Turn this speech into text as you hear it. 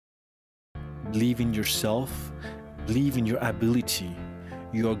Believe in yourself, believe in your ability.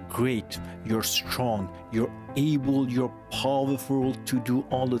 You're great, you're strong, you're able, you're powerful to do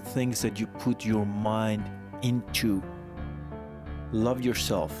all the things that you put your mind into. Love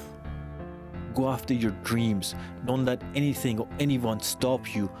yourself. Go after your dreams. Don't let anything or anyone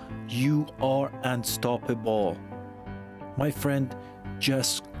stop you. You are unstoppable. My friend,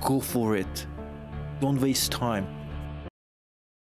 just go for it. Don't waste time.